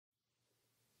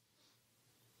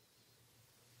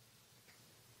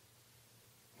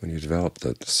you develop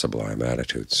the sublime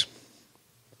attitudes,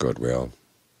 goodwill,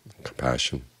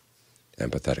 compassion,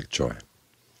 empathetic joy.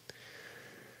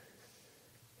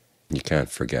 You can't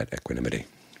forget equanimity.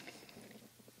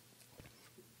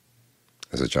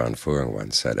 As John Fuang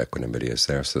once said, equanimity is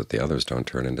there so that the others don't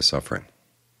turn into suffering.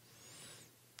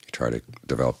 You try to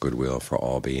develop goodwill for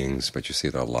all beings, but you see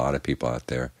that a lot of people out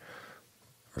there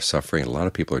are suffering. A lot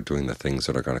of people are doing the things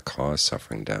that are going to cause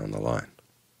suffering down the line,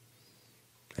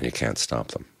 and you can't stop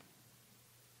them.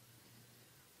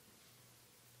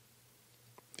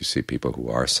 You see people who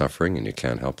are suffering, and you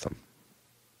can't help them.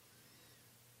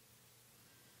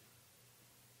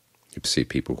 You see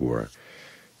people who are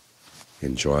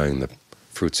enjoying the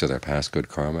fruits of their past good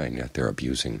karma, and yet they're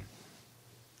abusing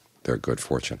their good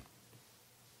fortune,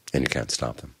 and you can't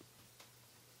stop them.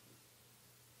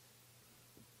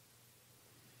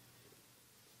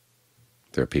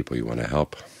 There are people you want to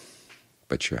help,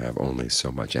 but you have only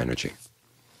so much energy.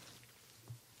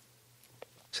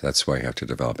 So that's why you have to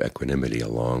develop equanimity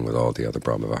along with all the other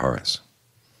Brahma-viharas.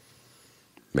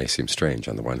 It may seem strange.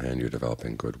 On the one hand, you're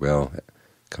developing goodwill,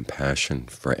 compassion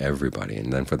for everybody,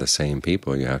 and then for the same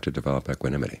people you have to develop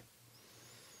equanimity.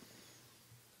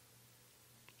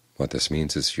 What this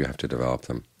means is you have to develop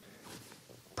them,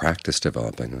 practice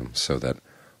developing them, so that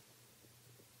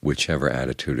whichever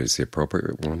attitude is the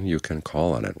appropriate one, you can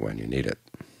call on it when you need it.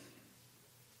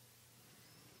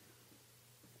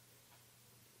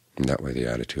 And that way the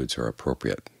attitudes are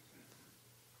appropriate.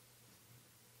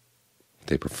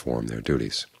 They perform their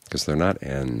duties, because they're not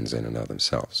ends in and of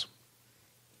themselves.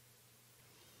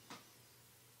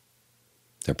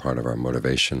 They're part of our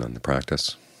motivation on the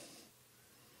practice.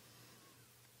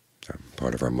 They're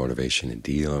part of our motivation in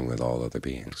dealing with all other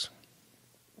beings.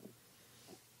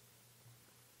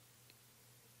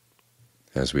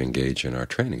 As we engage in our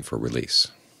training for release.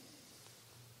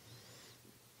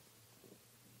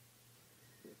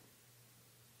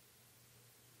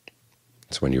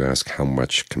 So when you ask how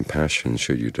much compassion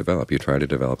should you develop, you try to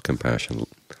develop compassion,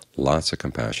 lots of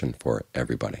compassion for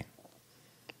everybody.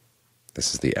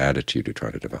 This is the attitude you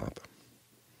try to develop.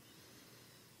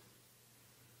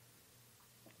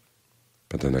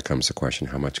 But then there comes the question,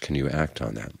 how much can you act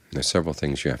on that? And there's several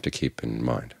things you have to keep in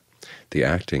mind. The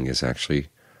acting is actually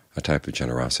a type of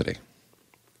generosity.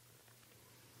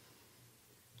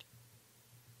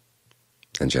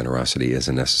 And generosity is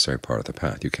a necessary part of the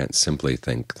path. You can't simply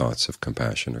think thoughts of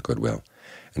compassion or goodwill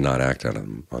and not act on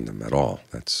them at all.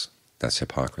 That's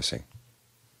hypocrisy.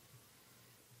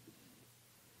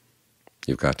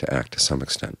 You've got to act to some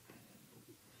extent,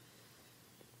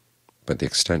 but the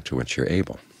extent to which you're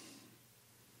able,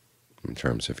 in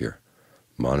terms of your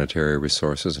monetary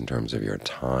resources, in terms of your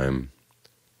time,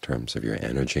 in terms of your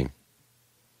energy,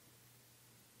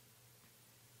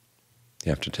 you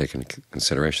have to take into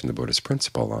consideration the Buddhist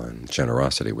principle on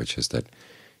generosity, which is that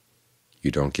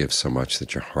you don't give so much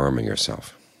that you're harming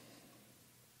yourself.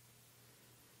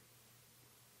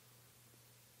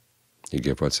 You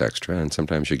give what's extra, and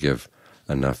sometimes you give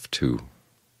enough to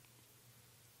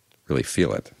really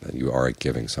feel it, that you are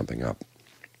giving something up,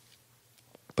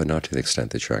 but not to the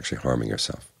extent that you're actually harming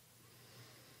yourself.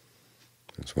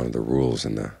 It's one of the rules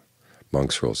in the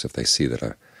monks' rules. If they see that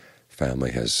a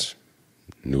family has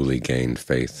newly gained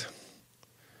faith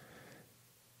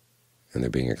and they're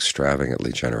being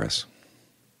extravagantly generous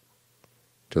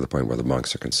to the point where the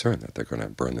monks are concerned that they're going to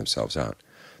burn themselves out,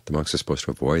 the monks are supposed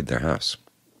to avoid their house.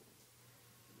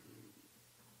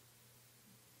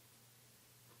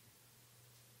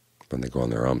 When they go on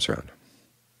their alms round.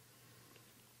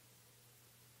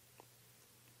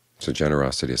 So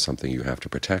generosity is something you have to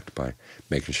protect by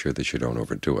making sure that you don't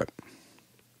overdo it.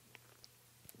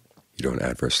 You don't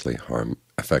adversely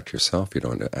affect yourself, you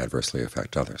don't adversely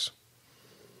affect others.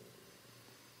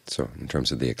 So in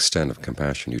terms of the extent of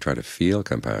compassion, you try to feel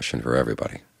compassion for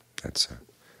everybody. That's a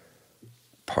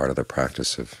part of the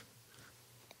practice of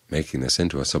making this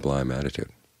into a sublime attitude.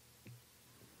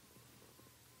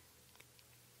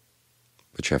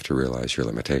 But you have to realize your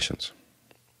limitations.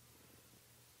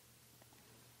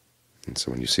 And so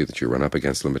when you see that you run up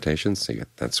against limitations,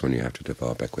 that's when you have to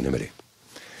develop equanimity.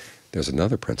 There's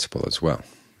another principle as well.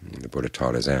 The Buddha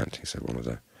taught his aunt. He said one of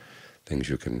the things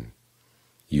you can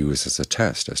use as a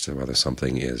test as to whether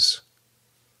something is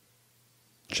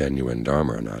genuine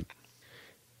Dharma or not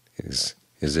is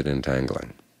it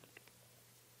entangling?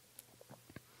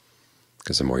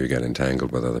 Because the more you get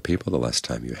entangled with other people, the less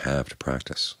time you have to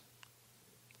practice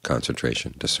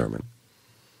concentration, discernment,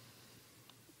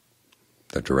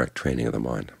 the direct training of the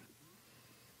mind.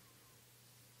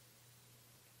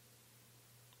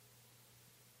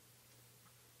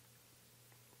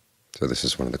 So this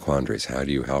is one of the quandaries. How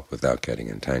do you help without getting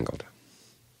entangled?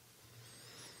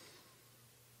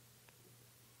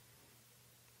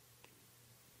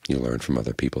 You learn from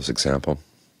other people's example,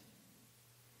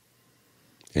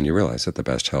 and you realize that the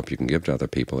best help you can give to other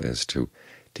people is to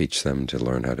teach them to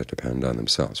learn how to depend on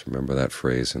themselves. Remember that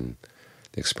phrase in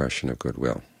the expression of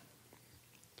goodwill.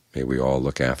 May we all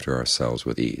look after ourselves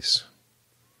with ease,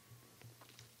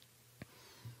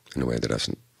 in a way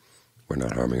that we're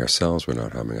not harming ourselves, we're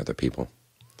not harming other people.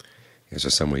 Is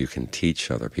there some way you can teach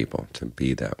other people to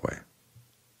be that way?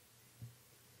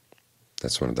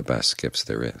 That's one of the best gifts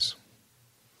there is.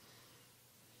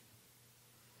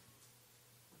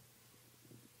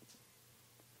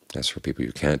 As for people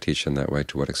you can't teach in that way,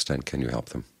 to what extent can you help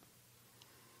them?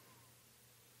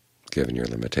 Given your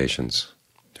limitations,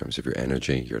 in terms of your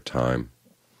energy, your time,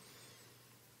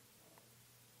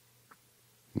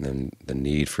 and then the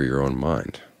need for your own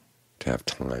mind to have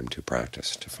time to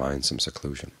practice, to find some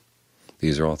seclusion.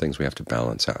 These are all things we have to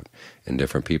balance out, and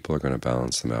different people are going to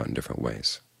balance them out in different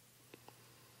ways.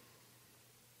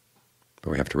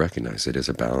 But we have to recognize it is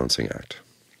a balancing act.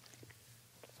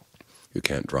 You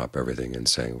can't drop everything and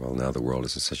say, well, now the world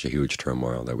is in such a huge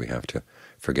turmoil that we have to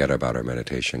forget about our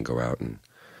meditation, go out and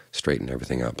straighten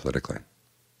everything out politically. I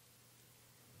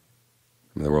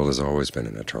mean, the world has always been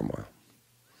in a turmoil.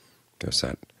 There's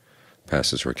that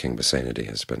passage where King Basenadi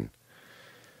has been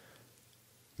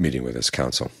meeting with his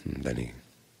council, and then in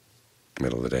the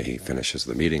middle of the day he finishes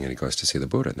the meeting and he goes to see the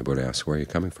Buddha, and the Buddha asks, where are you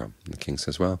coming from? And the king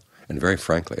says, well, and very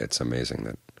frankly, it's amazing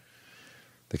that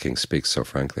the king speaks so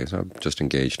frankly. So I'm just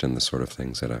engaged in the sort of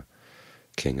things that a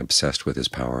king obsessed with his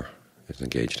power is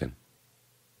engaged in.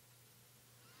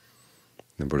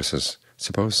 And the Buddha says,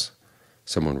 suppose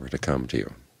someone were to come to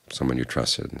you, someone you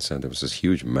trusted, and said there was this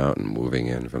huge mountain moving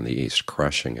in from the east,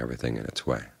 crushing everything in its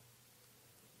way.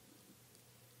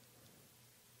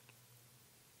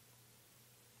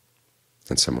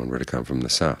 And someone were to come from the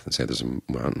south and say there's a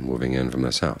mountain moving in from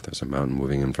the south, there's a mountain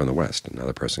moving in from the west, and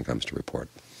another person comes to report.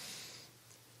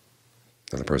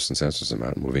 Another person says there's a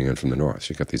mountain moving in from the north. So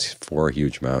you've got these 4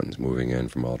 huge mountains moving in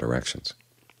from all directions.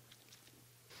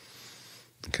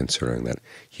 And considering that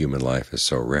human life is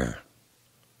so rare,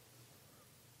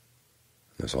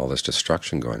 there's all this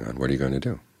destruction going on, what are you going to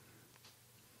do?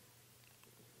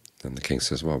 And the king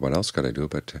says, well, what else could I do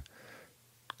but to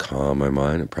calm my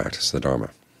mind and practice the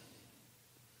Dharma?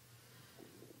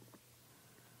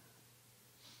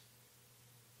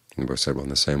 And the Buddha said, well, in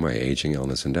the same way, aging,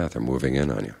 illness, and death are moving in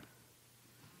on you.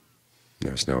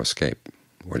 There's no escape.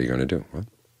 What are you going to do? Well,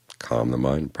 calm the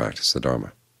mind, practice the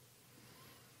Dharma.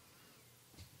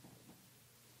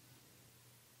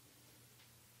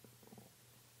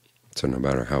 So no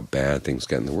matter how bad things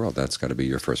get in the world, that's got to be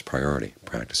your first priority,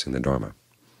 practicing the Dharma.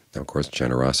 Now, of course,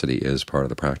 generosity is part of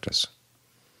the practice.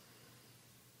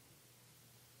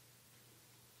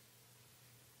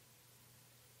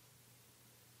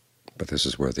 But this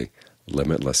is where the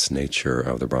limitless nature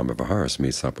of the Brahma-viharas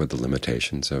meets up with the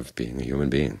limitations of being a human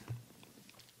being.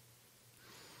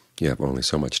 You have only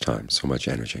so much time, so much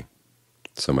energy,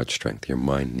 so much strength. Your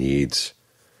mind needs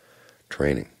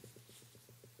training.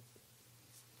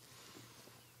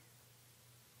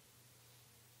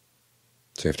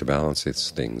 So you have to balance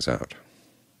these things out.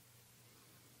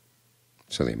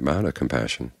 So the amount of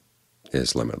compassion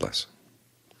is limitless,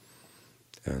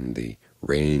 and the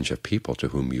range of people to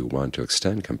whom you want to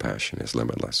extend compassion is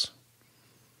limitless.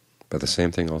 But the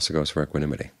same thing also goes for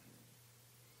equanimity.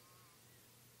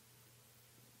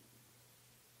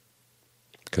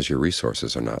 Because your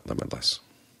resources are not limitless.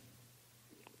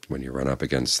 When you run up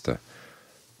against the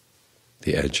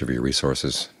edge of your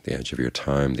resources, the edge of your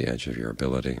time, the edge of your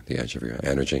ability, the edge of your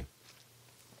energy,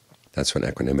 that's when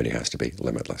equanimity has to be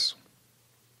limitless.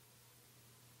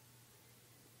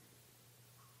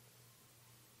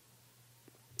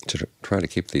 To try to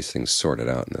keep these things sorted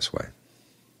out in this way.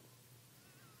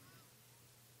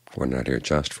 We're not here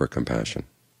just for compassion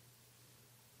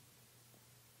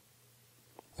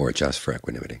or just for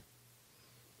equanimity.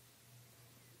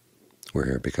 We're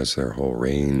here because there are a whole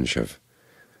range of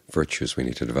virtues we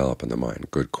need to develop in the mind,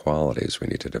 good qualities we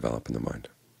need to develop in the mind,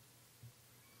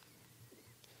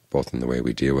 both in the way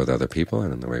we deal with other people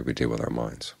and in the way we deal with our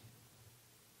minds.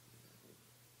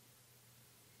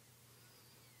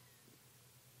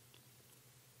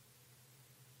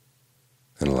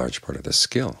 And a large part of the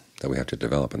skill that we have to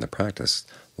develop in the practice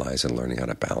lies in learning how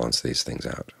to balance these things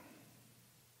out.